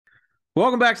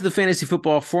Welcome back to the Fantasy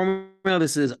Football Formula.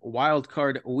 This is Wild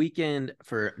Card Weekend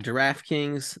for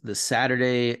DraftKings, the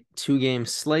Saturday two-game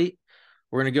slate.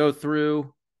 We're going to go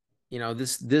through,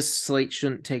 this slate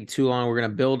shouldn't take too long. We're going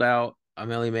to build out a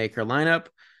Millie Maker lineup.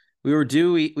 We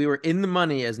were in the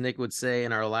money, as Nick would say,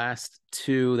 in our last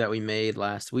two that we made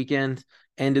last weekend.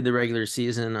 Ended the regular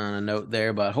season on a note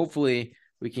there, but hopefully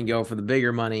we can go for the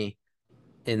bigger money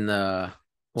in the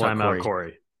what, Timeout, Corey?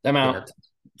 Corey. Time Yeah. out.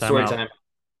 Story Timeout. time.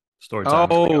 Story time.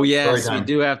 Oh, Story yes, we time.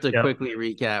 do have to Yep. quickly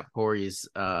recap Corey's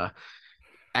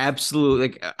absolute,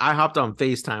 like, I hopped on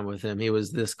FaceTime with him. He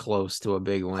was this close to a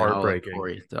big win. I'll let Heartbreaking.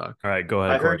 Corey talk. All right, go I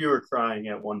ahead, Corey. heard you were crying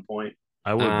at one point.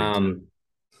 I would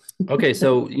be too. Okay,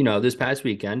 so this past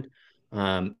weekend,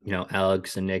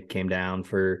 Alex and Nick came down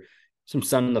for some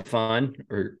sun in the fun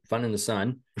or fun in the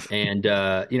sun, and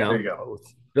There you go.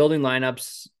 building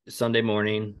lineups Sunday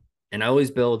morning, and I always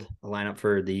build a lineup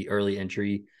for the early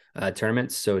entry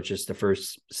tournaments. So it's just the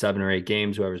first 7 or 8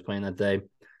 games, whoever's playing that day.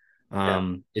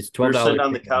 It's We're $12. sitting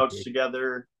on the couch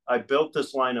together. I built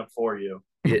this lineup for you.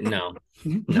 No,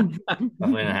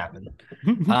 definitely not happen.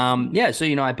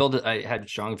 So I built it. I had a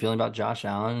strong feeling about Josh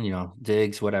Allen,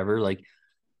 Diggs, whatever. Like,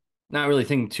 not really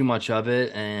thinking too much of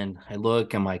it. And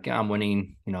I'm like, I'm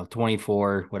winning,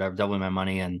 24, whatever, doubling my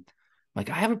money. And like,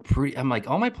 I'm like,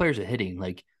 all my players are hitting,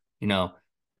 like,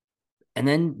 and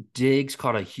then Diggs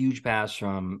caught a huge pass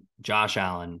from Josh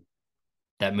Allen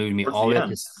that moved me all the way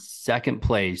to second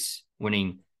place,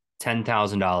 winning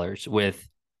 $10,000 with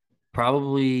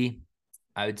probably,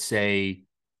 I would say,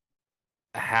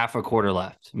 a half a quarter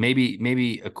left,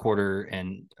 maybe a quarter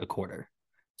and a quarter.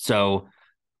 So,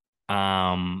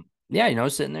 sitting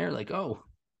there like,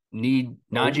 need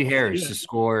Najee Harris to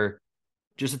score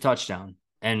just a touchdown,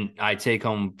 and I take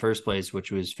home first place,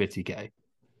 which was $50K.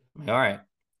 All right,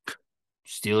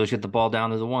 Steelers get the ball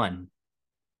down to the 1.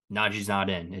 Najee's not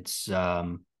in. It's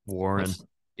Warren. Warren.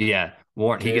 He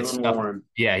gets stuffed. Warren.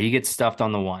 Yeah, he gets stuffed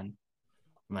on the 1.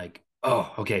 I'm like,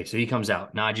 oh, okay. So he comes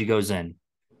out. Najee goes in.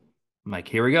 I'm like,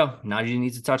 here we go. Najee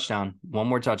needs a touchdown. One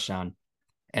more touchdown.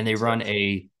 And they run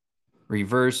a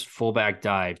reverse fullback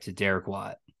dive to Derek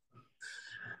Watt.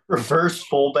 Reverse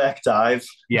fullback dive.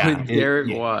 Yeah.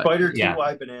 Derek Watt. Spider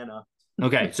 2Y banana.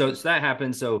 Okay. So that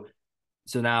happened. So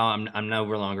now I'm no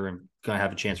longer going to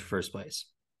have a chance for first place.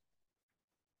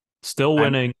 Still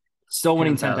winning. Still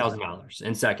winning $10,000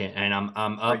 in second. And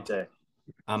I'm up.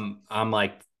 I'm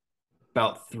like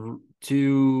about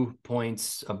 2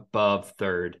 points above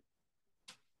third.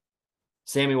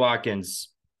 Sammy Watkins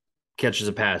catches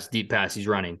a pass, deep pass. He's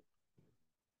running,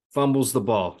 fumbles the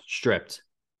ball, stripped.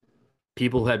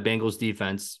 People who had Bengals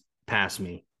defense pass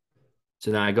me.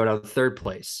 So then I go to third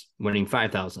place, winning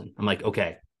 $5,000. I'm like,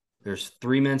 okay, there's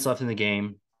 3 minutes left in the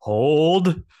game.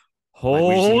 Hold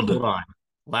on.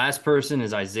 Last person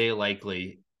is Isaiah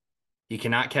Likely. He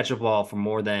cannot catch a ball for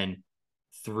more than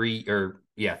 3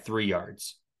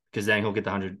 yards, because then he'll get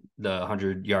the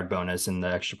 100-yard bonus and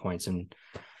the extra points. And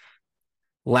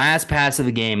last pass of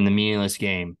the game, the meaningless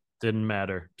game. Didn't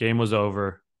matter. Game was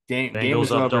over. Game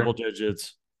was up over. Double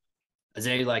digits.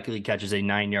 Isaiah Likely catches a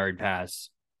 9-yard pass.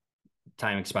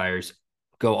 Time expires.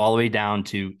 Go all the way down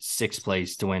to 6th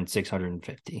place to win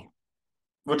 $650.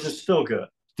 Which is still good.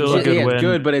 Still a good win. It's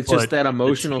good, but it's just that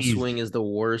emotional swing is the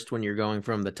worst when you're going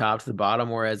from the top to the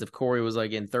bottom. Whereas if Corey was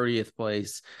like in 30th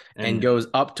place and goes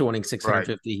up to winning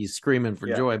 650, he's screaming for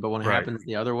joy. But when it happens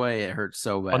the other way, it hurts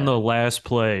so bad. On the last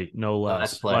play, no less.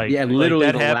 Last play. Literally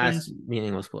that the happens, last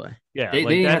meaningless play. Yeah,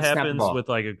 they that happens with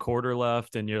like a quarter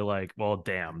left, and you're like, well,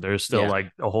 damn, there's still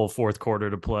like a whole fourth quarter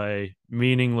to play.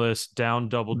 Meaningless, down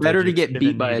double digits. Better to get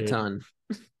beat by a ton.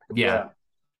 Yeah.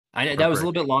 That was a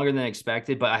little bit longer than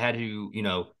expected, but I had to,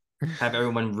 have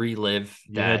everyone relive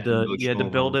that. You had to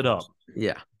build it up.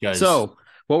 Yeah. So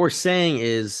what we're saying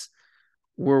is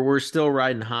we're still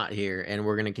riding hot here, and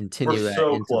we're going to continue that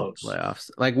into the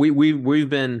playoffs. Like we've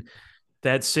been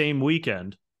that same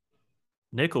weekend.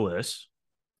 Nicholas.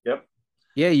 Yep.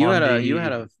 Yeah, you had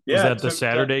a. Was that the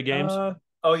Saturday games?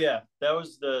 That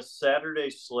was the Saturday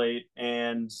slate,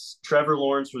 and Trevor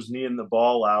Lawrence was kneeing the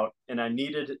ball out, and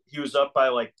he was up by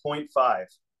like 0.5,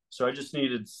 so I just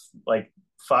needed like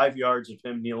 5 yards of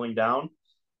him kneeling down.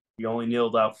 He only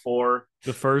kneeled out 4.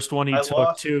 The first one he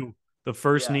took 2. The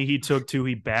first knee he took 2,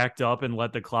 he backed up and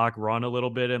let the clock run a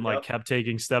little bit and like kept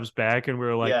taking steps back, and we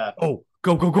were like, oh,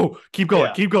 go, keep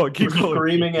going, keep going.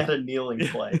 Screaming at a kneeling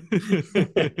play.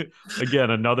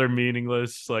 Again, another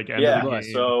meaningless end of the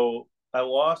game. So I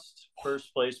lost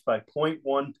first place by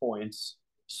 0.1 points,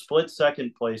 split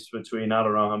second place between I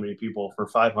don't know how many people for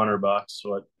 $500.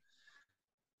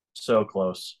 So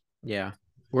close. Yeah.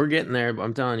 We're getting there, but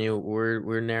I'm telling you,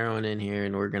 we're narrowing in here,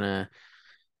 and we're gonna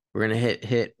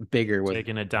hit bigger with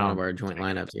taking it down. One of our joint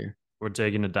lineups here. We're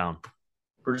taking it down.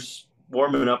 We're just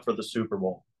warming up for the Super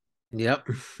Bowl. Yep.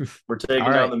 We're taking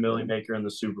down the Millie Maker in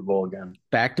the Super Bowl again.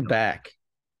 Back to back.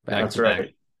 That's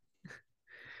right.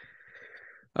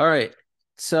 All right.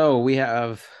 So we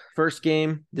have first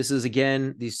game. This is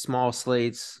again these small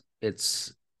slates.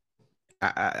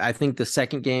 I think the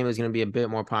second game is going to be a bit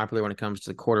more popular when it comes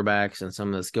to the quarterbacks and some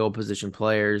of the skill position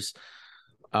players.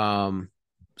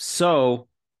 So,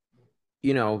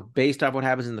 based off what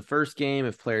happens in the first game,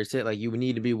 if players hit, like, you would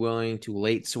need to be willing to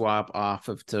late swap off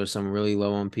of to some really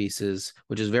low on pieces,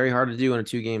 which is very hard to do in a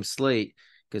 2-game slate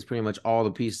because pretty much all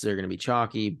the pieces are going to be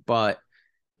chalky. But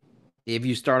if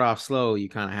you start off slow, you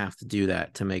kind of have to do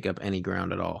that to make up any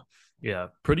ground at all. Yeah,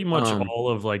 pretty much all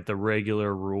of like the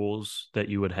regular rules that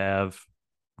you would have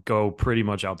go pretty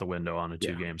much out the window on a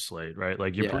 2-game slate, right?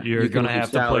 Like you're going to have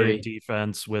to play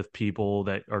defense with people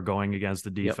that are going against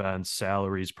the defense. Yep.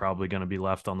 Salary's probably going to be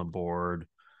left on the board.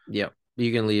 Yep.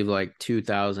 You can leave like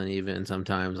 2,000 even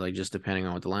sometimes, like just depending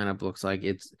on what the lineup looks like.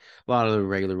 It's a lot of the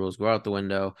regular rules go out the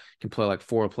window. You can play like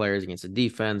 4 players against the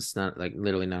defense. Not like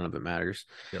literally none of it matters.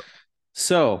 Yep.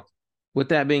 So with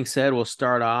that being said, we'll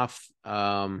start off.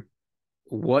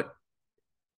 What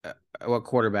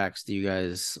quarterbacks do you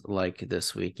guys like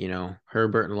this week?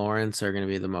 Herbert and Lawrence are going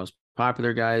to be the most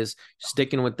popular guys.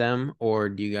 Sticking with them, or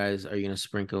are you going to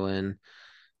sprinkle in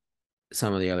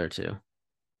some of the other two?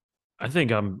 I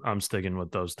think I'm sticking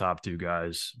with those top 2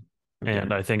 guys. Okay.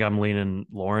 And I think I'm leaning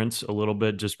Lawrence a little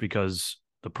bit just because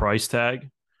the price tag.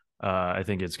 I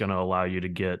think it's going to allow you to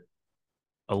get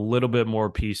a little bit more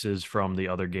pieces from the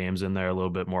other games in there, a little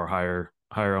bit more higher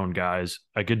owned guys.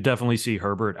 I could definitely see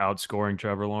Herbert outscoring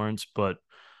Trevor Lawrence, but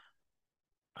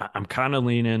I'm kind of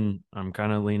leaning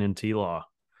T-Law.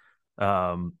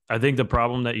 I think the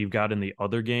problem that you've got in the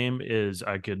other game is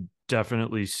I could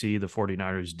definitely see the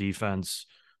 49ers defense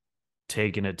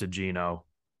taking it to Geno,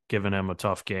 giving him a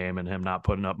tough game and him not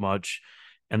putting up much.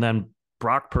 And then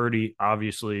Brock Purdy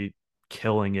obviously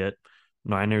killing it.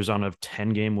 Niners on a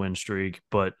 10-game win streak,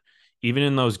 but even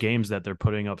in those games that they're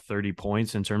putting up 30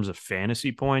 points in terms of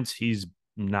fantasy points, he's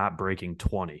not breaking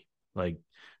 20. Like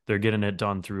they're getting it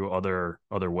done through other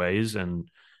ways. And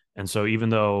so even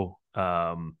though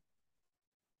I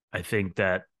think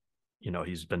that,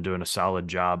 he's been doing a solid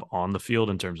job on the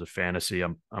field in terms of fantasy,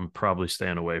 I'm probably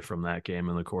staying away from that game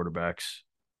and the quarterbacks.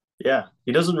 Yeah,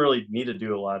 he doesn't really need to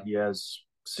do a lot. He has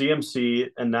CMC,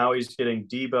 and now he's getting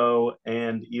Debo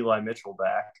and Eli Mitchell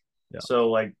back. Yeah. So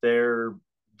like their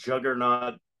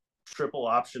juggernaut triple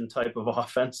option type of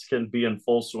offense can be in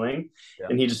full swing,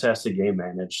 and he just has to game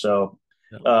manage. So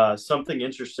something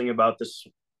interesting about this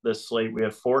slate, we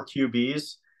have 4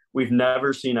 QBs. We've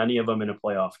never seen any of them in a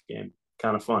playoff game.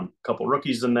 Kind of fun. A couple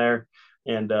rookies in there,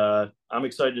 and I'm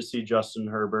excited to see Justin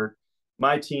Herbert.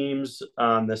 My teams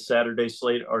on the Saturday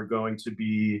slate are going to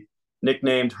be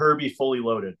nicknamed Herbie Fully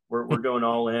Loaded. We're going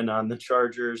all in on the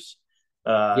Chargers.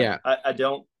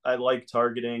 I like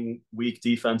targeting weak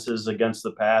defenses against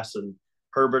the pass, and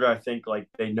Herbert, I think like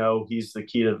they know he's the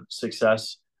key to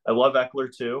success. I love Eckler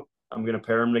too. I'm going to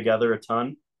pair them together a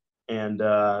ton, and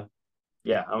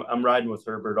I'm riding with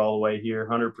Herbert all the way here,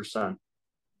 100%.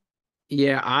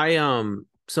 Yeah,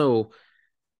 so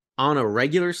on a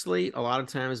regular slate, a lot of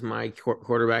times my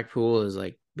quarterback pool is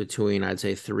like between, I'd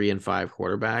say, 3 and 5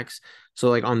 quarterbacks. So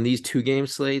like on these 2-game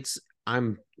slates,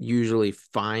 I'm usually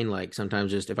fine. Like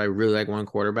sometimes just if I really like one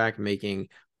quarterback, making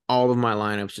all of my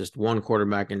lineups just one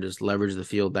quarterback and just leverage the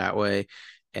field that way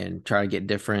and try to get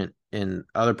different in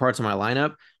other parts of my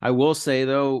lineup. I will say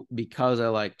though, because I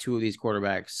like 2 of these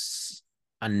quarterbacks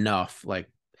enough, like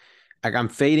I'm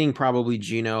fading probably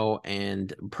Geno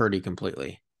and Purdy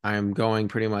completely. I'm going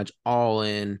pretty much all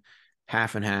in,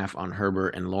 half and half on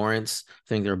Herbert and Lawrence. I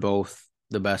think they're both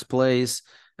the best plays.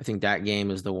 I think that game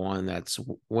is the one that's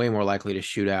way more likely to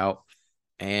shoot out.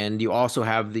 And you also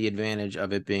have the advantage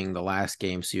of it being the last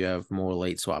game, so you have more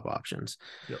late swap options.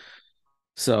 Yep.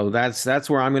 So that's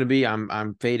where I'm going to be.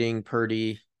 I'm fading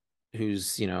Purdy,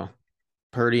 who's,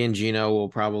 Purdy and Geno will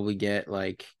probably get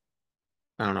like,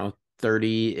 I don't know,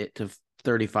 30 to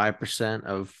 35%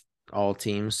 of all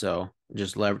teams. So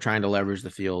just trying to leverage the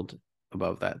field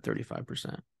above that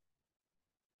 35%.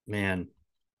 Man,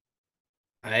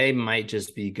 I might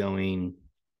just be going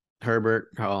Herbert,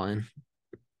 Colin.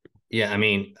 Yeah, I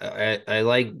mean, I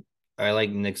like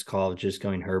Nick's call of just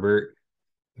going Herbert.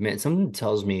 Man, something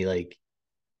tells me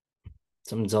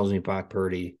Brock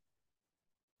Purdy.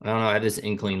 I don't know. I have this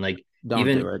inkling, like do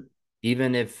it.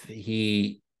 Even if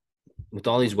he, with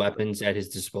all these weapons at his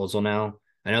disposal now,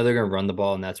 I know they're going to run the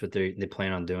ball, and that's what they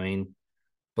plan on doing.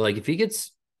 But like, if he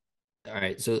gets all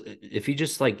right, so if he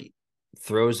just like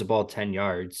throws the ball 10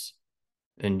 yards,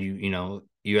 and you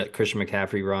let Christian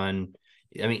McCaffrey run,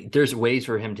 I mean, there's ways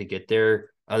for him to get there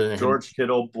other than George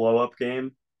Kittle blow up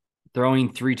game.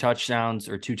 Throwing 3 touchdowns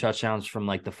or 2 touchdowns from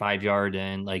like the 5-yard,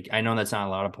 and like I know that's not a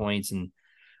lot of points, and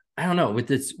I don't know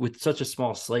with such a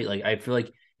small slate, like I feel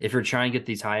like if you're trying to get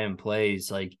these high end plays,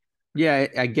 like Yeah,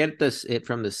 I get it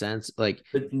from the sense like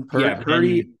but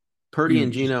Purdy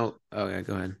and Gino. Oh yeah,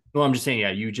 go ahead. well, I'm just saying,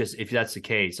 yeah, you just if that's the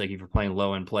case, like if you're playing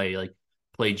low end play, like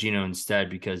play Gino instead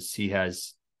because he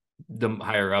has the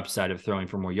higher upside of throwing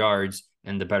for more yards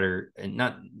and the better, and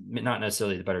not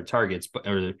necessarily the better targets, but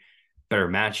or the better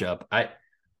matchup. I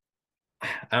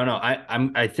don't know.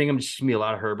 I think I'm just gonna be a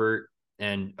lot of Herbert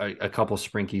and a couple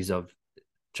sprinkies of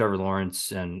Trevor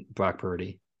Lawrence and Brock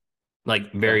Purdy,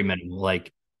 like very minimal,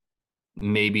 like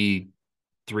maybe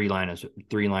three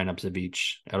lineups of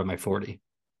each out of my 40.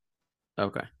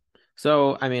 Okay.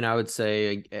 So, I mean, I would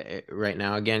say right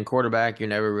now, again, quarterback, you're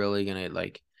never really going to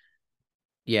like,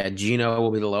 yeah, Gino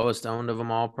will be the lowest owned of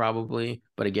them all probably,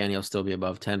 but again, he'll still be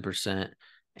above 10%,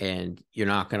 and you're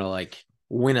not going to like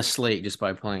win a slate just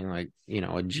by playing like,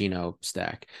 a Gino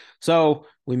stack. So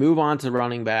we move on to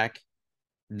running back.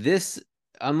 This,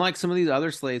 unlike some of these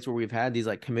other slates where we've had these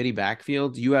like committee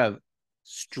backfields, you have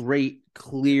straight,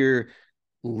 clear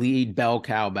lead bell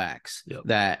cow backs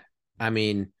that, I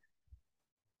mean,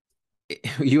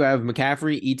 you have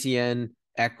McCaffrey, Etienne,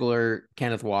 Eckler,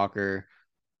 Kenneth Walker,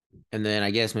 and then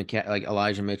I guess like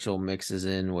Elijah Mitchell mixes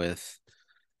in with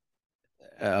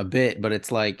a bit, but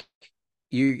it's like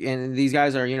and these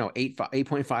guys are 8.5,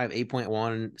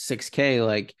 8.1, 6K.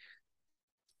 Like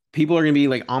people are going to be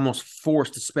like almost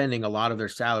forced to spending a lot of their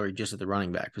salary just at the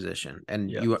running back position,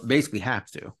 and you basically have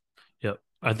to. Yep.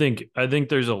 I think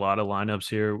there's a lot of lineups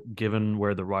here, given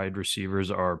where the wide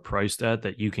receivers are priced at,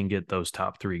 that you can get those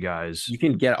top 3 guys. You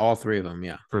can get all 3 of them,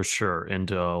 yeah, for sure,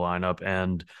 into a lineup,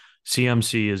 and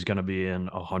CMC is going to be in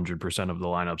 100% of the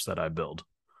lineups that I build.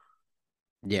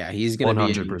 Yeah, he's going to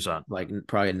be 100%, like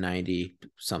probably 90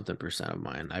 something percent of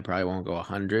mine. I probably won't go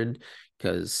 100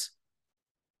 because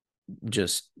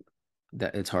just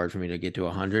that it's hard for me to get to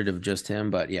 100 of just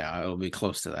him, but yeah, it'll be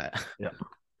close to that.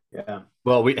 Yeah.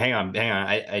 Well, hang on.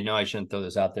 I know I shouldn't throw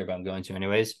this out there, but I'm going to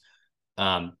anyways.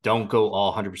 Don't go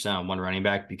all 100% on one running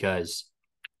back because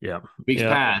weeks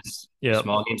pass,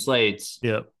 small game slates.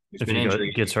 If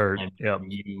he gets hurt.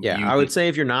 I would say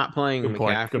if you're not playing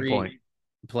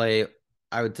McCaffrey,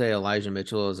 I would say Elijah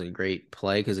Mitchell is a great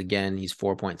play because, again, he's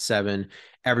 4.7.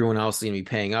 Everyone else is going to be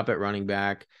paying up at running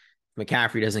back.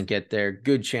 McCaffrey doesn't get there.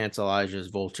 Good chance Elijah's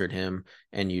vultured him,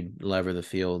 and you lever the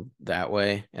field that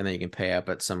way, and then you can pay up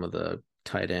at some of the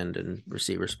tight end and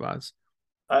receiver spots.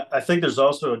 I think there's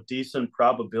also a decent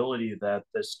probability that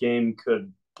this game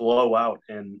could blow out,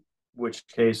 in which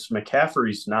case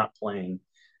McCaffrey's not playing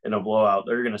in a blowout.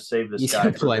 They're going to save this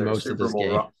guy for play most of this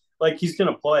game. Like he's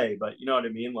going to play, but you know what I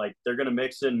mean? Like they're going to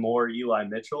mix in more Eli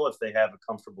Mitchell if they have a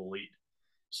comfortable lead.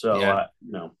 So,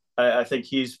 I think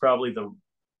he's probably the,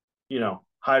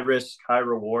 high risk, high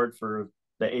reward for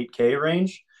the 8K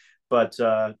range. But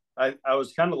I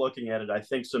was kind of looking at it. I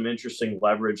think some interesting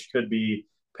leverage could be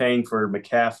paying for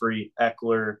McCaffrey,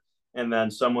 Eckler, and then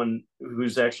someone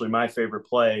who's actually my favorite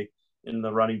play in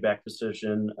the running back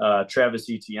position, Travis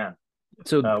Etienne.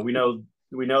 So we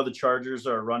know the Chargers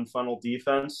are a run funnel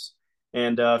defense.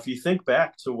 And if you think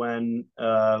back to when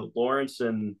Lawrence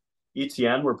and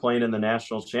Etienne were playing in the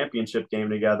national championship game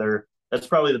together, that's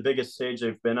probably the biggest stage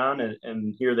they've been on.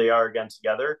 And here they are again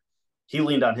together. He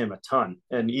leaned on him a ton.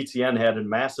 And Etienne had a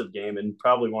massive game and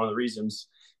probably one of the reasons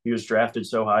he was drafted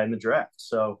so high in the draft.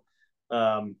 So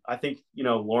I think,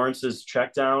 Lawrence is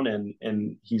checked down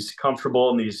and he's comfortable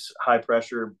in these high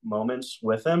pressure moments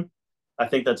with him. I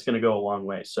think that's going to go a long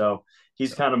way. So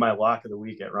he's kind of my lock of the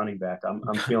week at running back. I'm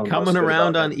feeling coming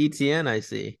around on Etienne. I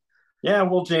see. Yeah,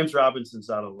 well, James Robinson's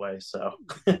out of the way, so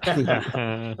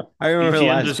I remember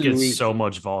Etienne just gets so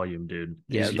much volume, dude.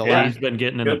 He's been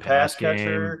getting in the pass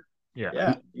game.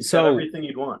 Yeah. He's got everything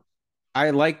you'd want. I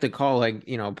like the call, like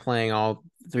playing all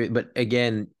 3, but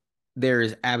again, there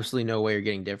is absolutely no way you're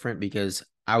getting different because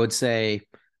I would say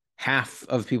half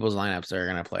of people's lineups are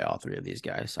going to play all 3 of these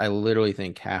guys. I literally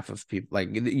think half of people, like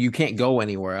you can't go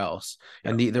anywhere else.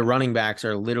 And the running backs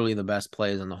are literally the best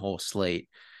plays on the whole slate.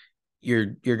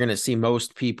 You're going to see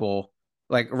most people,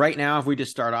 like right now, if we just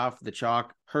start off the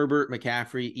chalk, Herbert,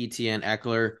 McCaffrey, Etienne,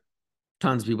 Eckler,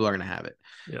 tons of people are going to have it.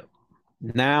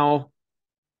 Now,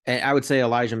 I would say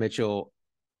Elijah Mitchell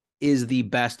is the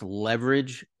best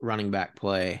leverage running back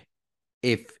play.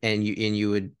 You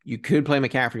could play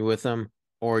McCaffrey with him.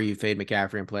 or you fade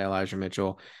McCaffrey and play Elijah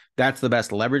Mitchell. That's the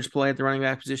best leverage play at the running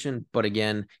back position. But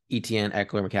again, ETN,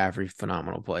 Eckler, McCaffrey,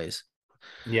 phenomenal plays.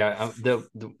 Yeah,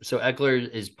 so Eckler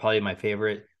is probably my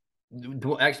favorite.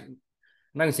 Actually, I'm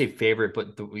not gonna say favorite,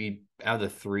 but we out of the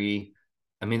three,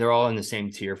 I mean, they're all in the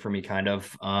same tier for me, kind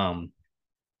of.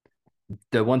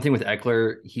 The one thing with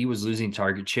Eckler, he was losing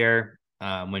target share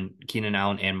when Keenan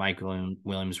Allen and Mike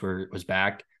Williams was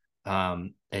back. I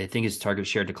think his target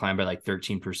share declined by like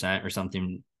 13% or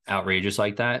something outrageous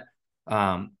like that.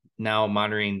 Now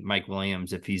monitoring Mike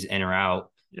Williams, if he's in or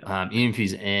out, even if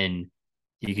he's in,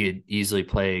 he could easily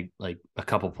play like a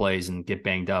couple plays and get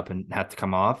banged up and have to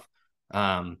come off.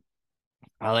 I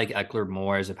like Eckler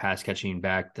more as a pass catching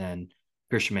back than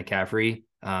Christian McCaffrey,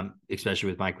 especially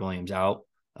with Mike Williams out.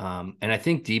 And I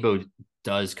think Debo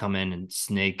does come in and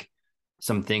snake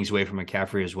some things away from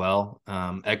McCaffrey as well.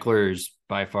 Eckler is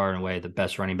by far and away the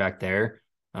best running back there.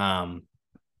 Yeah,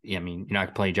 I mean, you're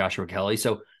not playing Joshua Kelly,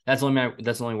 so that's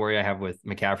the only worry I have with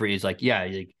McCaffrey is like,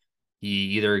 he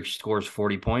either scores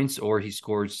 40 points or he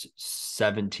scores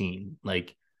 17.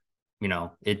 Like,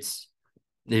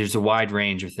 there's a wide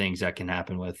range of things that can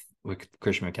happen with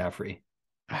Christian McCaffrey.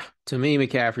 To me,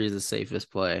 McCaffrey is the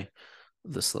safest play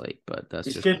of the slate, but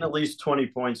he's getting at least 20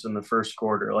 points in the first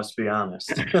quarter. Let's be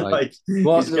honest. He's be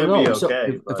okay. So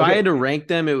if I had to rank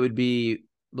them, it would be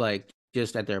like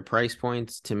just at their price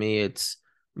points. To me, it's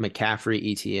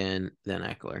McCaffrey, ETN, then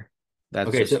Eckler.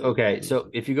 So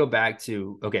if you go back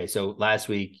to so last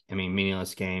week, I mean,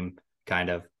 meaningless game, kind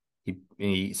of.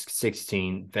 He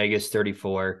 16, Vegas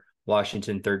 34,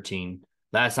 Washington 13.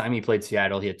 Last time he played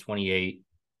Seattle, he had 28,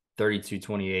 32,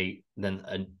 28.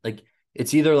 Then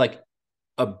it's either like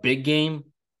a big game.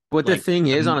 But the thing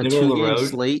is, on a 2-game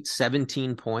slate,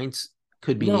 17 points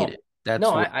could be needed.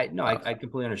 I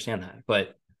completely understand that.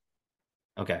 But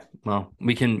okay, well,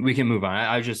 we can move on.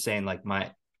 I was just saying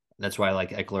that's why I like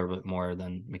Eckler a bit more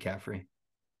than McCaffrey.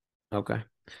 Okay.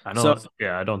 I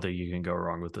don't think you can go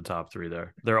wrong with the top three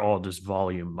there. They're all just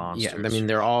volume monsters. Yeah, I mean,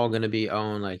 they're all going to be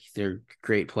owned. Like, they're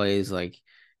great plays. Like,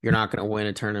 you're not going to win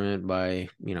a tournament by,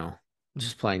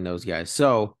 just playing those guys.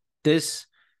 So this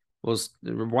was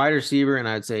the wide receiver, and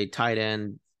I'd say tight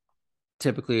end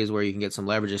typically is where you can get some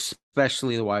leverage,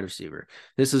 especially the wide receiver.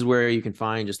 This is where you can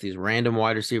find just these random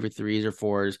wide receiver 3s or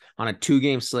 4s on a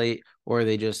 2-game slate, or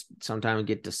they just sometimes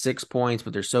get to 6 points,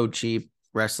 but they're so cheap.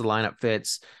 Rest of the lineup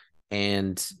fits.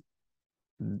 And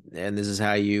this is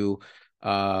how you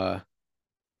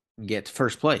get to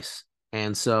first place.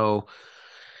 And so,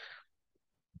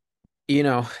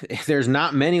 there's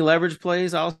not many leverage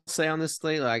plays, I'll say, on this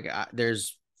slate.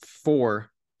 There's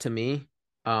 4 to me.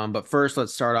 But first,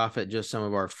 let's start off at just some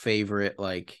of our favorite,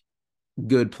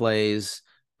 good plays,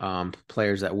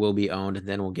 players that will be owned. And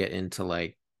then we'll get into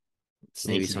maybe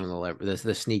some of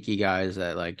the sneaky guys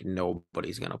that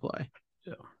nobody's going to play.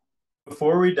 Yeah.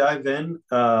 Before we dive in,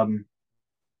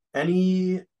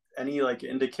 any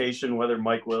indication whether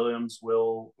Mike Williams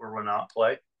will or will not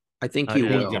play? I think he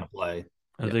will. He's gonna play.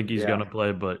 I think he's gonna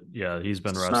play, but he's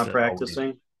been rested. Not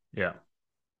practicing. Yeah,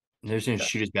 they're just gonna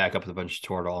shoot his back up with a bunch of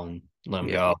Toradol and let him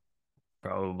go.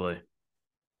 Probably.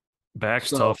 Back's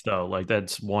tough though.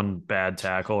 That's one bad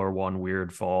tackle or one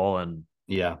weird fall, and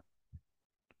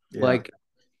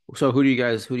So who do you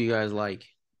guys like?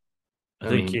 I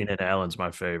think Keenan Allen's my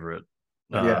favorite.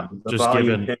 Just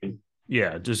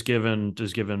given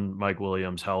Mike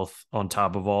Williams' health on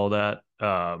top of all that.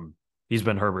 He's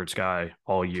been Herbert's guy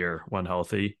all year when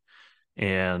healthy,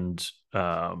 and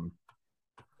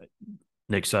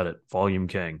Nick said it, volume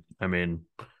king. I mean,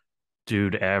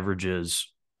 dude averages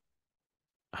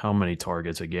how many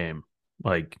targets a game?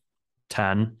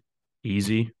 10,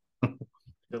 easy.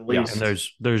 At least. And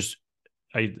there's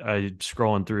I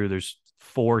scrolling through. There's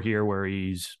 4 here where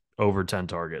he's over 10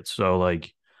 targets. So I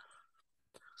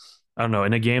don't know,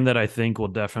 in a game that I think will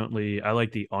definitely, I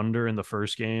like the under in the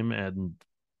first game and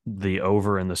the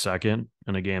over in the second,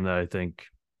 in a game that I think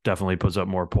definitely puts up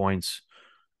more points.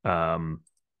 And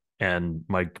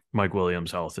Mike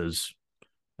Williams' health is,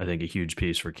 I think, a huge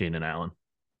piece for Keenan Allen.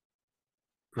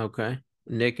 Okay.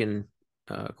 Nick and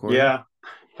Corey. Yeah.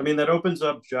 I mean, that opens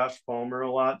up Josh Palmer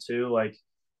a lot too.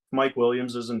 Mike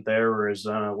Williams isn't there or is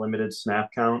on a limited snap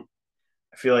count,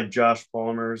 I feel like Josh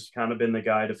Palmer's kind of been the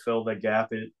guy to fill the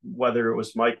gap, whether it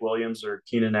was Mike Williams or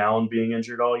Keenan Allen being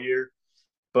injured all year.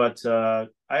 But I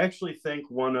actually think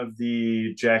one of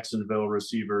the Jacksonville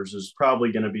receivers is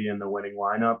probably going to be in the winning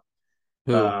lineup.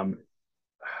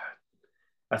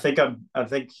 I think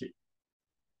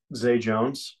Zay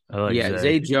Jones.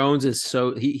 Zay Jones is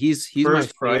he's my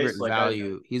favorite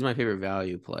value. He's my favorite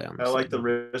value play on. I like the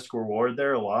risk reward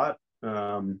there a lot.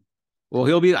 Well,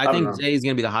 he'll be. I don't think know. Zay's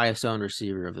going to be the highest owned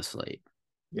receiver of the slate,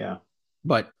 Yeah.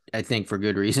 but I think for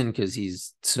good reason because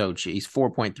he's so cheap. He's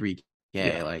 4.3K.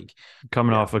 Yeah. Like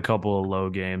Coming off a couple of low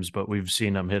games, but we've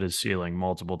seen him hit his ceiling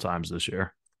multiple times this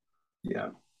year. Yeah.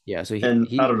 yeah. So And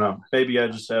I don't know. Maybe I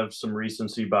just have some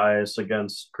recency bias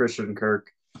against Christian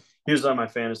Kirk. He was on my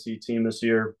fantasy team this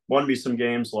year. Won me some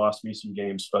games, lost me some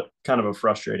games, but kind of a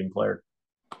frustrating player.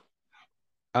 It's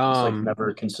like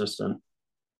never consistent.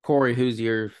 Corey, who's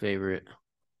your favorite?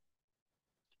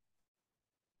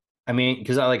 I mean,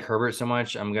 because I like Herbert so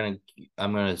much, I'm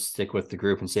gonna stick with the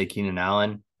group and say Keenan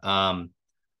Allen. I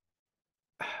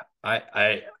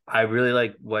really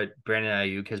like what Brandon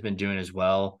Ayuk has been doing as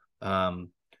well. I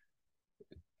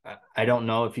don't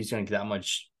know if he's going to get that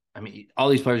much. I mean, all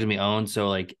these players are gonna be owned, so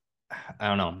like, I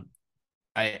don't know.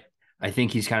 I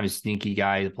think he's kind of a sneaky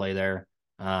guy to play there.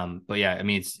 But yeah, I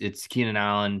mean, it's Keenan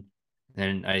Allen,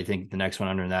 and I think the next one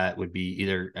under that would be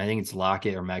either I think it's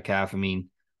Lockett or Metcalf. I mean,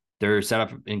 they're set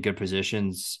up in good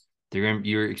positions.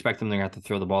 You expect them to have to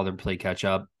throw the ball, to play catch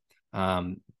up.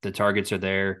 The targets are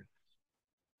there.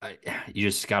 You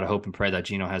just got to hope and pray that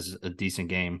Geno has a decent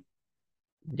game.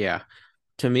 Yeah.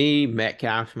 To me,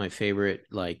 Metcalf's my favorite.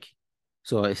 Like,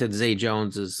 so I said Zay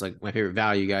Jones is like my favorite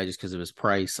value guy just because of his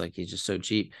price. Like, he's just so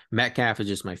cheap. Metcalf is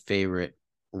just my favorite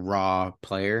raw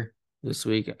player this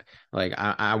week. Like,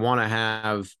 I want to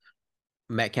have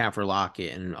Metcalf or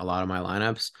Lockett in a lot of my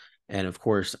lineups. And of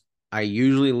course, I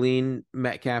usually lean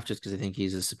Metcalf just because I think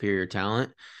he's a superior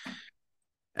talent.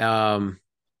 And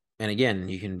again,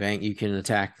 you can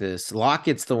attack this.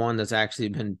 Lockett's the one that's actually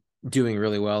been doing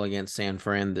really well against San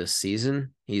Fran this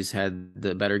season. He's had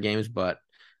the better games, but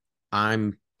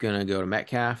I'm gonna go to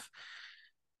Metcalf.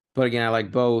 But again, I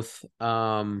like both.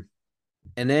 And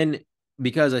then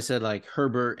because I said like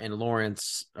Herbert and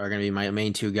Lawrence are gonna be my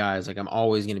main two guys, like I'm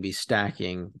always gonna be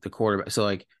stacking the quarterback. So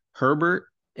like Herbert,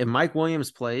 if Mike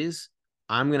Williams plays,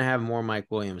 I'm gonna have more Mike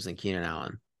Williams than Keenan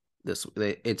Allen.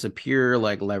 It's a pure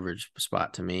like leverage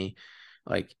spot to me.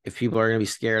 Like if people are gonna be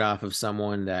scared off of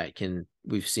someone that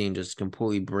we've seen just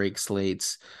completely break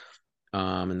slates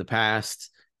in the past,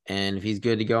 and if he's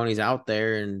good to go and he's out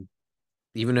there, and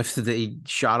even if they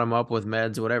shot him up with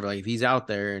meds or whatever, like if he's out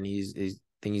there and he's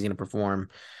think he's gonna perform,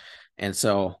 and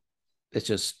so it's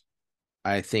just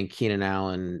I think Keenan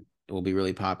Allen will be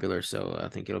really popular, so I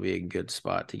think it'll be a good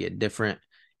spot to get different.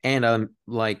 And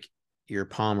like your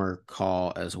Palmer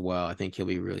call as well. I think he'll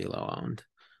be really low owned.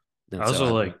 I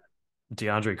also like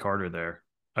DeAndre Carter there.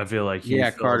 I feel like he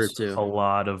fills Carter too. A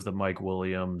lot of the Mike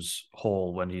Williams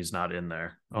hole when he's not in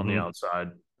there on the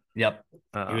outside. Yep.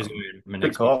 He was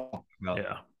good call.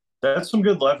 Yeah. That's some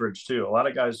good leverage too. A lot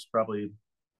of guys probably,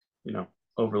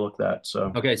 overlook that.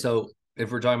 So okay, so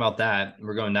if we're talking about that,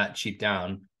 we're going that cheap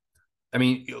down. I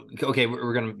mean, okay,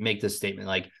 we're gonna make this statement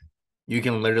like you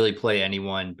can literally play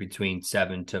anyone between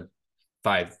 7 to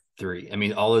 5-3. I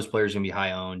mean, all those players are gonna be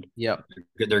high owned. Yep,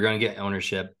 they're gonna get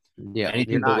ownership. Yeah,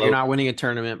 you're not winning a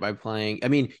tournament by playing. I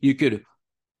mean, you could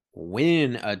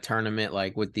win a tournament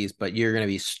like with these, but you're going to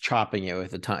be chopping it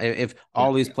with a ton. If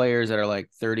all these players that are like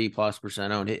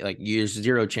 30+% owned, like there's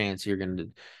zero chance you're going to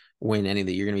win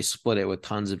anything. You're going to be split it with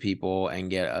tons of people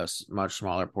and get a much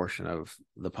smaller portion of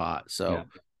the pot. So,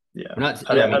 I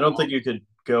don't think you could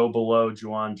go below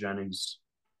Juwan Jennings.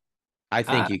 I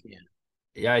think you can.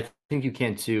 Yeah, I think you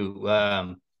can too.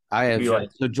 I have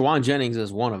so Juwan Jennings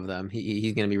is one of them.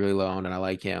 He's going to be really low owned, and I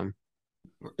like him.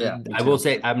 Yeah, I will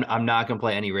say I'm not going to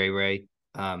play any Ray.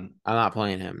 I'm not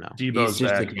playing him. No, Debo's he's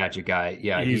just back. a gadget guy.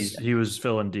 Yeah, he was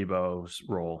filling Debo's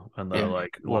role and the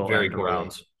very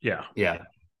rounds. Yeah.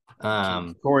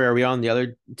 Corey, are we on the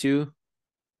other two?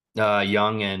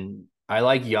 Young, and I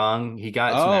like Young. He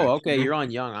got. Okay. You're on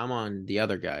Young. I'm on the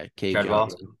other guy, Cade Treadwell?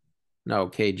 Johnson. No,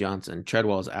 Cade Johnson.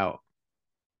 Treadwell's out.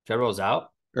 Treadwell's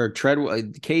out. Or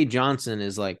Cade Johnson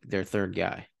is like their third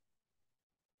guy.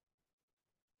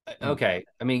 Okay.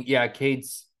 I mean, yeah,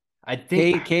 Cade's. I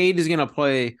think Cade is gonna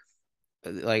play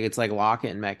like it's like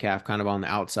Lockett and Metcalf kind of on the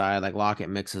outside. Like Lockett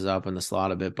mixes up in the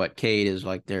slot a bit, but Cade is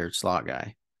like their slot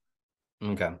guy.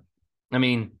 Okay. I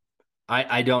mean,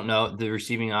 I don't know. The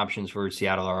receiving options for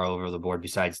Seattle are all over the board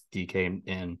besides DK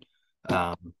and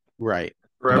right.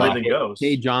 Where everything goes.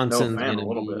 Cade Johnson's gonna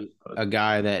be a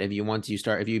guy that if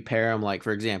you pair him, like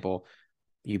for example,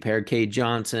 you paired Cade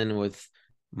Johnson with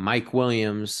Mike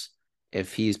Williams,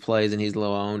 if he plays and he's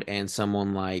low owned, and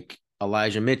someone like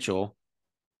Elijah Mitchell,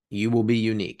 you will be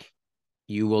unique.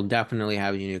 You will definitely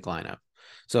have a unique lineup.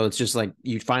 So it's just like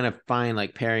you find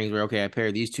like pairings where, okay, I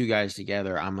pair these two guys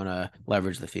together, I'm going to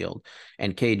leverage the field.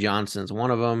 And Cade Johnson's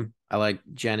one of them. I like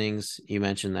Jennings. You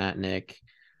mentioned that, Nick.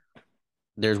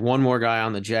 there's one more guy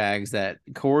on the Jags that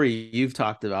Corey you've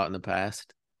talked about in the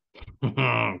past.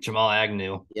 Jamal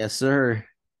Agnew. Yes, sir.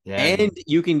 Yeah, And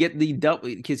you can get the double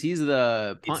because he's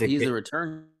the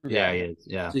return guy. Yeah, he is.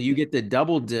 Yeah. So you get the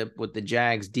double dip with the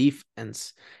Jags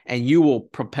defense, and you will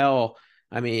propel.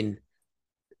 I mean,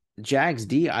 Jags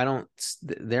D.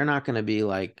 They're not going to be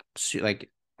like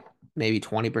maybe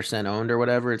 20% owned or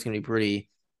whatever. It's going to be pretty.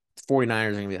 49ers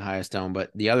are going to be the highest owned,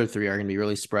 but the other three are going to be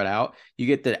really spread out. You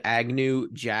get the Agnew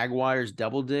Jaguars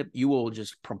double dip. You will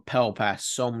just propel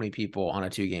past so many people on a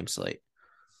 2-game slate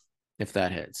if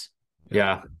that hits.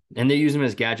 Yeah, and they use him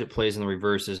as gadget plays in the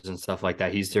reverses and stuff like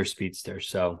that. He's their speedster,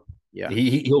 so Yeah,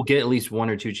 he'll get at least 1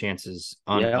 or 2 chances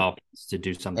on offense to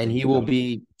do something, and he will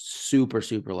be super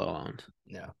low owned.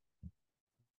 Yeah.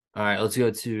 All right, let's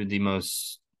go to the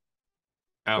most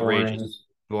outrageous,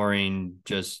 boring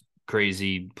just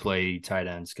crazy play tight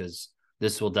ends, because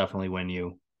this will definitely win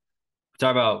you.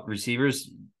 Talk about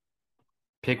receivers.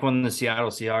 Pick one of the Seattle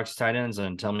Seahawks tight ends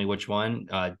and tell me which one.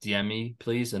 DM me,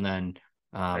 please, and then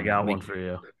I got one for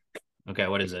you. Okay,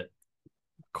 what is it?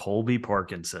 Colby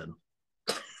Parkinson.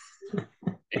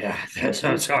 Yeah, that's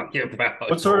what I'm talking about.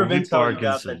 What sort of intel you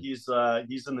got that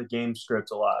he's in the game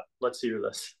script a lot? Let's hear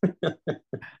this.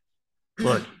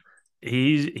 Look,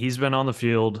 he's been on the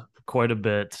field quite a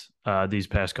bit these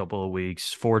past couple of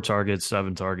weeks. 4 targets,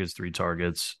 7 targets, 3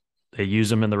 targets. They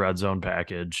use him in the red zone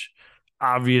package.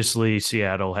 Obviously,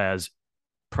 Seattle has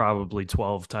probably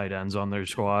 12 tight ends on their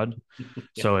squad.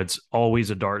 So it's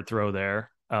always a dart throw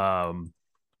there.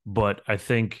 But I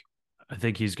think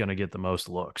he's going to get the most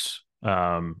looks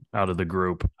out of the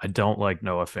group. I don't like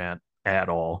Noah Fant at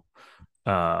all.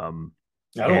 I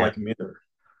don't like him either.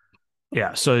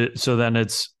 Yeah. So then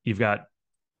you've got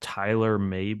Tyler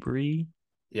Mabry.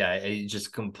 Yeah, he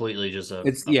just completely just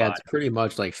it's pretty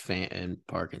much like Fant and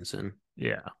Parkinson.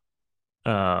 Yeah.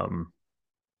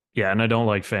 Yeah, and I don't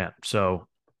like Fant. So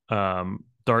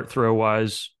dart throw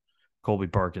wise, Colby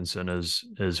Parkinson is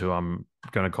who I'm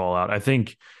going to call out. I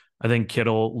think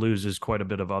Kittle loses quite a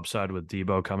bit of upside with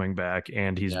Debo coming back,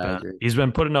 and he's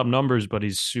been putting up numbers, but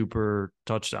he's super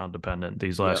touchdown dependent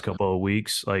these last couple of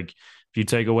weeks. Like if you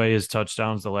take away his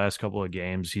touchdowns the last couple of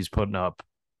games, he's putting up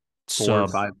 4 or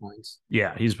 5 points.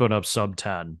 Yeah, he's putting up sub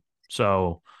 10.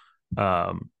 So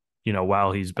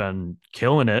while he's been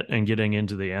killing it and getting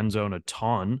into the end zone a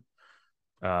ton,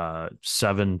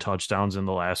 7 touchdowns in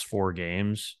the last 4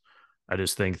 games. I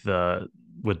just think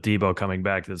with Debo coming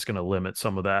back, that's going to limit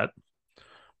some of that.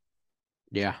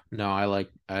 Yeah, no, I like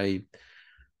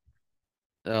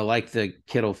the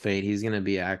Kittle fade. He's going to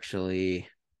be actually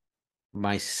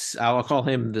I'll call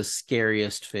him the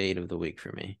scariest fade of the week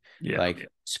for me. Yeah, like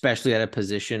especially at a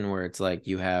position where it's like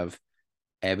you have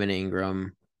Evan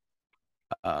Ingram,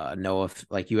 Noah,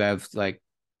 like you have like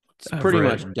it's pretty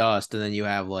much dust, and then you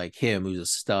have like him who's a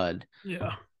stud.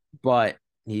 Yeah, but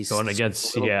he's going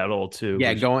against Seattle too.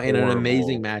 Yeah, going in an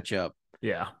amazing matchup.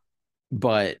 Yeah,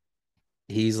 but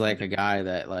he's like a guy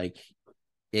that like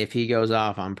if he goes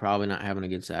off, I'm probably not having a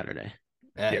good Saturday.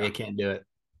 You can't do it.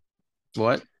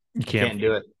 What? You can't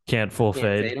do it. Can't full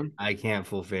fade him. I can't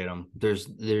full fade him. There's.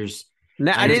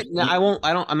 No, I didn't. I won't.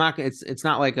 I don't. I'm not. It's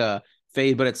not like a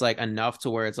fade, but it's like enough to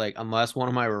where it's like unless one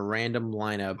of my random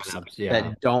lineups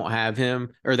that don't have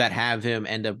him or that have him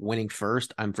end up winning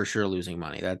first, I'm for sure losing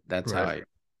money. That's how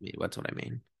that's what I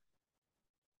mean.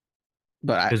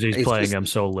 But because he's playing him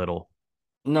so little.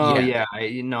 No,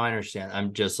 I understand.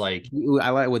 I'm just like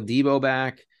I like with Debo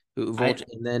back,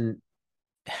 and then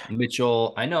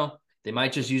Mitchell. I know they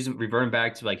might just use him, revert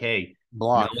back to like, hey,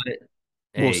 block.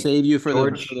 We'll save you for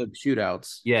the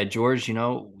shootouts. Yeah, George.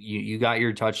 You got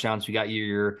your touchdowns. We got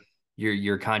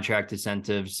your contract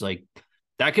incentives. Like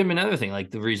that could be another thing.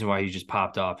 Like the reason why he just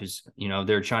popped off is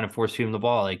they're trying to force feed him the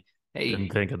ball. Like, hey, didn't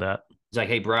think of that. It's like,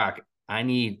 hey, Brock, I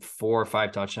need 4 or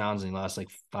 5 touchdowns in the last like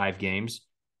 5 games.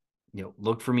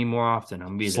 Look for me more often. I'm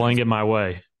gonna be sling it my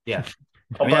way. Yeah,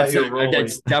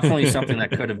 that's definitely something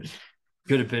that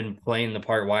could have been playing the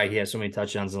part why he has so many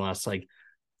touchdowns in the last like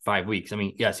 5 weeks. I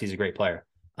mean, yes, he's a great player.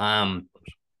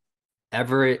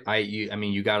 Everett,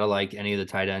 you gotta like any of the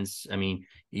tight ends. I mean,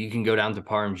 you can go down to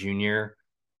Parham Jr.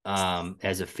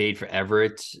 As a fade for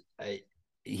Everett.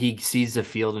 He sees the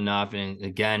field enough, and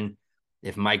again,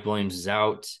 if Mike Williams is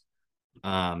out,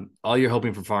 all you're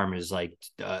hoping for Farm is like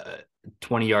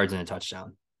 20 yards and a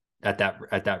touchdown at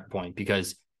that point,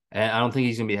 because I don't think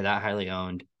he's gonna be that highly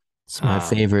owned. It's my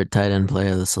favorite tight end play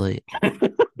of the slate.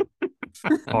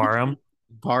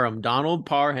 Parham, Donald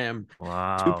Parham.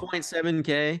 Wow.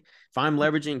 2.7K. If I'm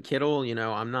leveraging Kittle,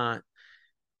 I'm not,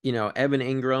 Evan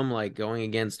Ingram, like going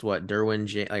against Derwin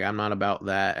J. Like I'm not about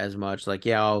that as much. Like,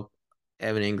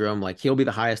 Evan Ingram. Like he'll be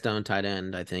the highest owned tight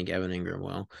end. I think Evan Ingram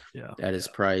will. Yeah. At his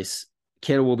price.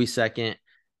 Kittle will be second,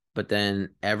 but then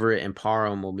Everett and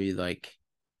Parham will be like,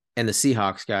 and the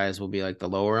Seahawks guys will be like the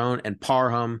lower owned, and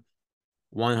Parham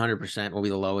 100% will be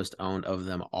the lowest owned of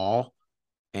them all,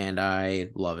 and I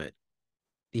love it.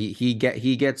 He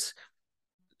gets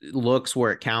looks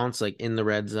where it counts, like in the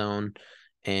red zone,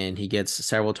 and he gets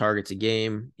several targets a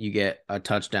game. You get a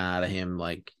touchdown out of him,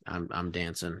 like I'm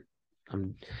dancing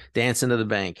to the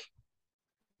bank.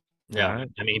 Yeah, Right.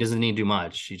 I mean, he doesn't need to do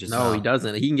much. He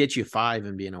doesn't. He can get you 5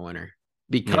 and being a winner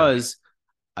because,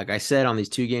 like I said, on these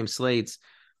 2-game slates,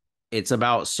 it's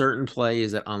about certain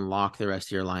plays that unlock the rest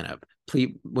of your lineup.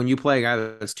 When you play a guy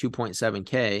that's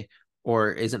 2.7K,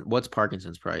 or what's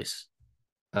Parkinson's price?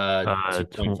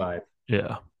 2.5.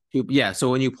 Yeah. Yeah. So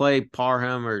when you play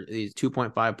Parham or these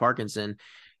 2.5 Parkinson,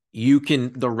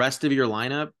 the rest of your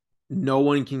lineup, no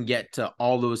one can get to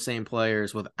all those same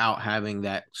players without having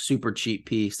that super cheap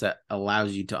piece that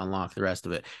allows you to unlock the rest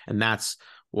of it. And that's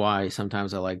why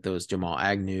sometimes I like those Jamal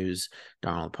Agnews,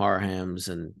 Donald Parhams,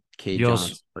 and K.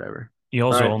 Johnson, whatever. You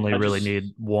also only really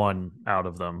need one out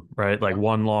of them, right? Like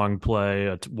one long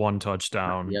play, one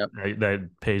touchdown that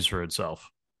pays for itself.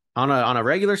 On a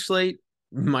regular slate,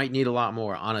 you might need a lot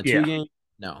more. On a 2-game,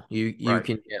 no. You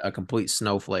can get a complete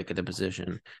snowflake at the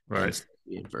position. Right.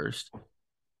 Being first.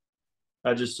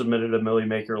 I just submitted a Millie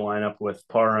Maker lineup with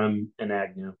Parham and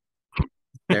Agnew.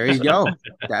 There you go.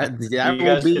 That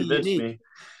will be unique. Me.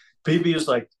 PB was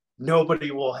like,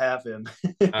 nobody will have him.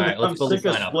 All right, let's build this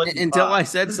lineup. Until I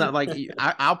said something like,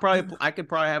 I could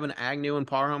probably have an Agnew and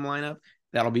Parham lineup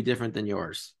that'll be different than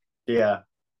yours. Yeah,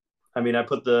 I mean, I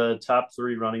put the top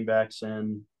 3 running backs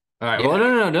in. All right. Yeah.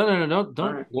 Well, no.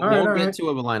 Don't. We'll get to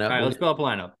a lineup. All right, let's build up a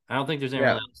lineup. I don't think there's anything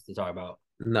else to talk about.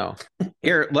 No.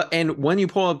 Here, and when you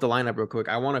pull up the lineup real quick,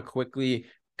 I want to quickly,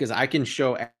 because I can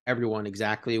show everyone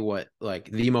exactly what like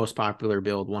the most popular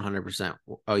build 100%.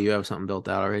 Oh, you have something built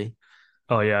out already?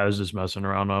 Oh, yeah. I was just messing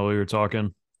around while we were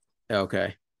talking.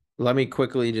 Okay. Let me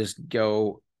quickly just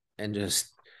go and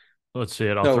just. Let's see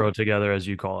it. I'll throw it together as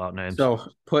you call out names. So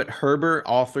put Herbert,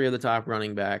 all 3 of the top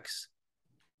running backs.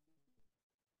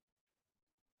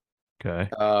 Okay.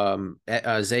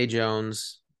 Zay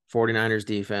Jones, 49ers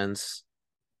defense.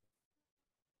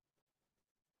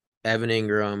 Evan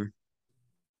Ingram,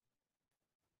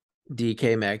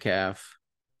 DK Metcalf,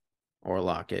 or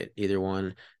Lockett, either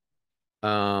one.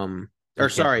 And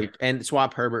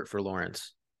swap Herbert for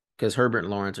Lawrence, because Herbert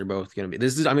and Lawrence are both going to be.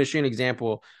 I'm going to show you an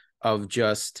example of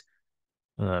just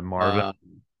Marvin,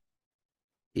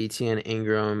 Etienne,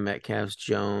 Ingram, Metcalf,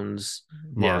 Jones,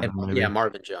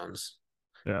 Marvin Jones.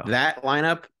 Yeah, that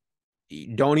lineup,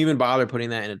 don't even bother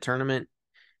putting that in a tournament.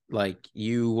 Like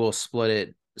you will split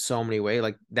it so many ways.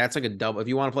 Like that's like a double. If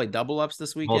you want to play double ups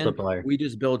this weekend, multiplier. We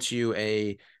just built you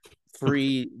a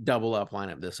free double up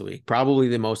lineup this week. Probably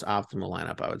the most optimal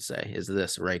lineup, I would say, is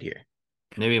this right here.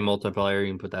 Maybe a multiplier.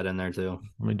 You can put that in there too.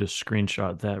 Let me just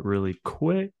screenshot that really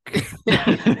quick.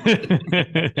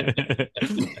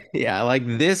 Yeah, like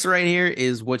this right here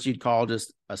is what you'd call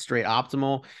just a straight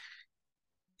optimal,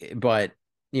 but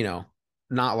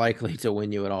not likely to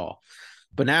win you at all.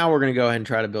 But now we're going to go ahead and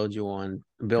try to build one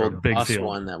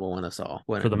that will win us all.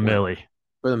 For the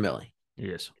Millie.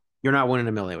 Yes. You're not winning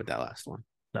a Millie with that last one.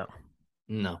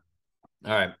 No.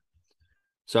 All right.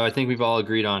 So I think we've all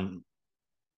agreed on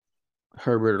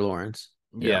Herbert or Lawrence.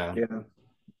 Yeah.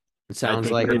 It sounds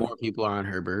like more people are on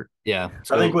Herbert. Yeah.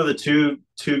 So, I think with a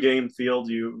two-game field,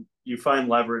 you find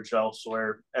leverage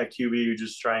elsewhere. At QB, you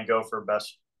just try and go for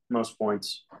most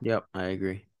points. Yep, I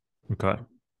agree. Okay.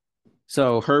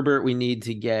 So Herbert, we need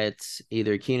to get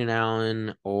either Keenan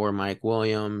Allen or Mike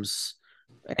Williams,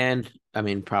 and I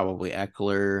mean probably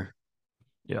Eckler.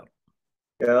 Yep.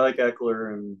 Yeah, I like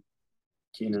Eckler, and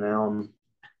Keenan Allen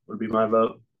would be my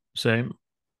vote. Same.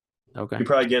 Okay. You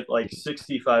probably get like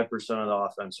 65% of the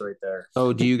offense right there.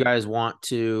 So do you guys want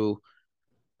to?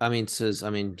 Do you guys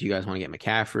want to get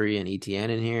McCaffrey and ETN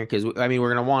in here? Because we're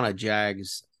going to want a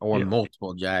Jags or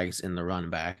multiple Jags in the run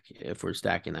back if we're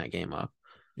stacking that game up.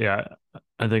 Yeah,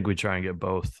 I think we try and get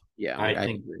both. Yeah, I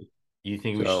think. Agree. You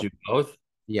think we should do both?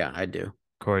 Yeah, I do.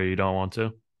 Corey, you don't want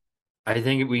to? I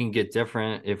think we can get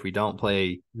different if we don't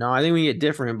play. No, I think we get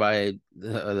different by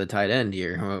the tight end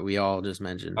here. What we all just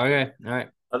mentioned. Okay, all right.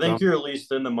 I think you're at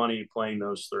least in the money playing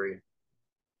those 3.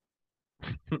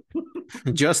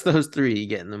 Just those 3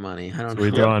 getting the money. I don't know.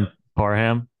 We throwing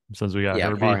Parham since we got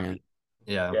Herbie. Parham.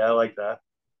 Yeah, I like that.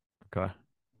 Okay.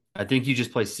 I think you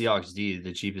just play Seahawks D,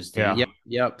 the cheapest D. Yeah.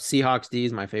 Yep. Seahawks D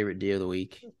is my favorite D of the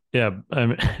week. Yeah,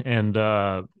 and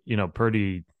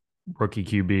Purdy rookie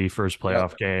QB first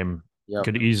playoff game. Yep.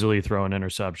 Could easily throw an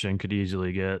interception, could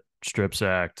easily get strip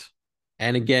sacked.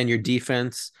 And again, your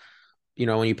defense,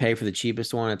 when you pay for the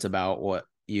cheapest one, it's about what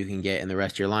you can get in the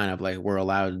rest of your lineup. Like we're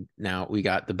allowed now, we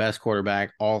got the best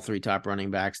quarterback, all 3 top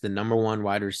running backs, the number 1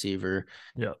 wide receiver.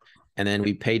 Yeah. And then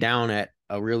we pay down at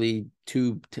a really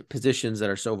 2 positions that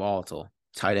are so volatile,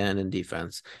 tight end and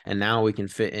defense. And now we can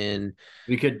fit in.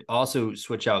 We could also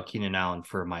switch out Keenan Allen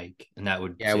for Mike, and that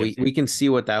would we can see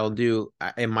what that will do.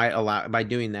 It might allow, by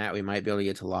doing that, we might be able to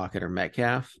get to Lockett or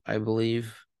Metcalf, I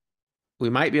believe. We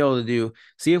might be able to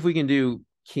see if we can do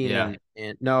Keenan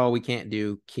and no, we can't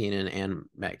do Keenan and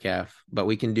Metcalf, but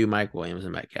we can do Mike Williams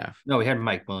and Metcalf. No, we had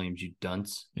Mike Williams, you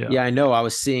dunce. Yeah, I know. I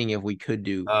was seeing if we could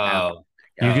do.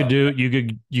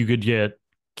 You could get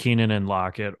Keenan and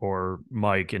Lockett or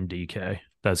Mike and DK.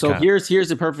 Here's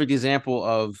the perfect example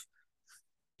of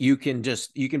you can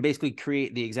basically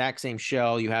create the exact same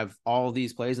shell. You have all of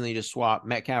these plays and then you just swap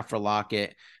Metcalf for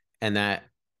Lockett, and that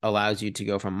allows you to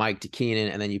go from Mike to Keenan,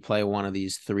 and then you play one of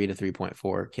these 3 to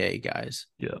 3.4K guys.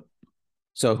 Yeah.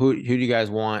 So who do you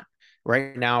guys want?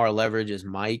 Right now, our leverage is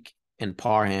Mike and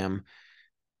Parham.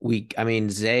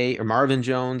 Zay or Marvin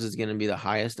Jones is going to be the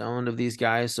highest owned of these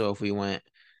guys. So if we went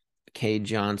Cade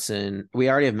Johnson, we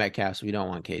already have Metcalf, so we don't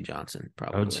want Cade Johnson.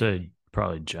 Probably, I would say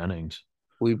probably Jennings.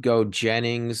 We'd go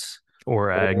Jennings or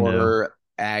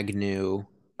Agnew.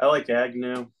 I like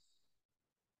Agnew.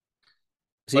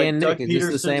 See, and Nick, is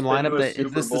this the same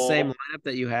lineup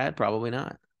that you had? Probably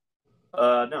not.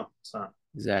 No, it's not.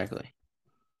 Exactly.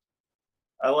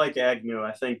 I like Agnew.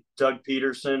 I think Doug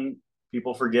Peterson,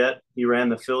 people forget he ran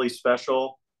the Philly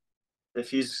special.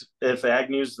 If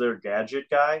Agnew's their gadget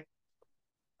guy,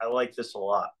 I like this a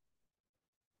lot.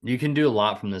 You can do a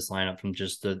lot from this lineup, from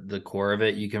just the core of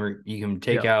it. You can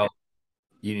take out,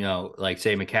 like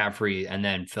say McCaffrey, and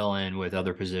then fill in with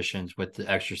other positions with the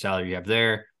extra salary you have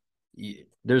there.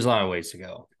 There's a lot of ways to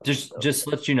go. Just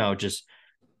let you know, just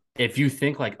if you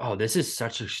think like, oh, this is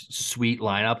such a sweet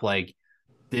lineup, like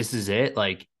this is it,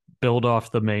 like build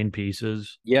off the main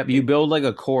pieces. Yep, you build like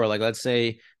a core. Like let's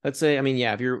say, if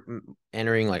you're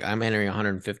entering, like I'm entering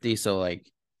 150, so like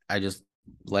I just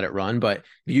let it run. But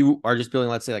if you are just building,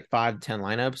 let's say like 5 to 10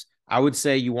 lineups, I would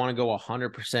say you want to go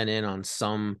 100% in on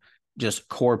some just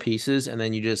core pieces, and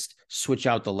then you just switch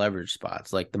out the leverage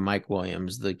spots, like the Mike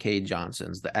Williams, the Cade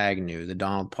Johnsons, the Agnew, the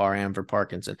Donald Parham for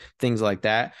Parkinson, things like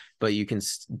that. But you can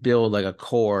build like a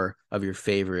core of your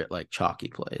favorite like chalky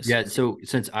plays. Yeah. So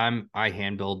since I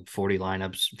hand build 40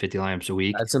 lineups, 50 lineups a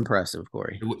week, that's impressive,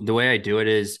 Corey. The way I do it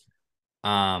is,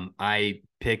 I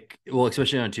pick,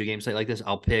 especially on a 2-game site like this,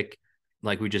 I'll pick,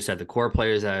 like we just said, the core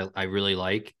players that I really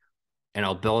like, and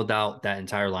I'll build out that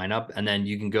entire lineup. And then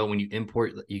you can go, when you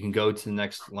import, you can go to the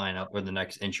next lineup or the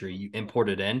next entry, you import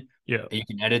it in. Yeah. You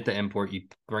can edit the import, you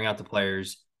bring out the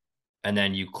players, and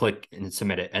then you click and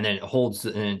submit it. And then it holds,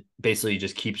 and it basically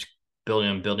just keeps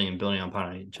building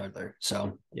upon each other.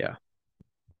 So yeah,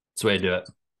 that's the way to do it.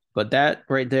 But that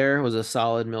right there was a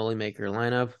solid Millie Maker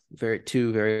lineup.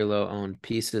 Two very low owned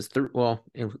pieces.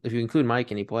 If you include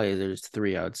Mike and he plays, there's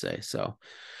 3, I would say. So,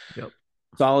 yep.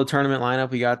 Solid tournament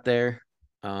lineup we got there,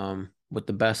 with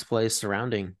the best plays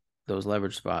surrounding those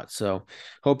leverage spots. So,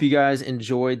 hope you guys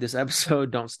enjoyed this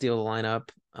episode. Don't steal the lineup.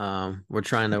 We're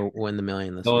trying to win the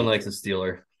million this week. No one likes a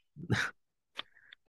stealer.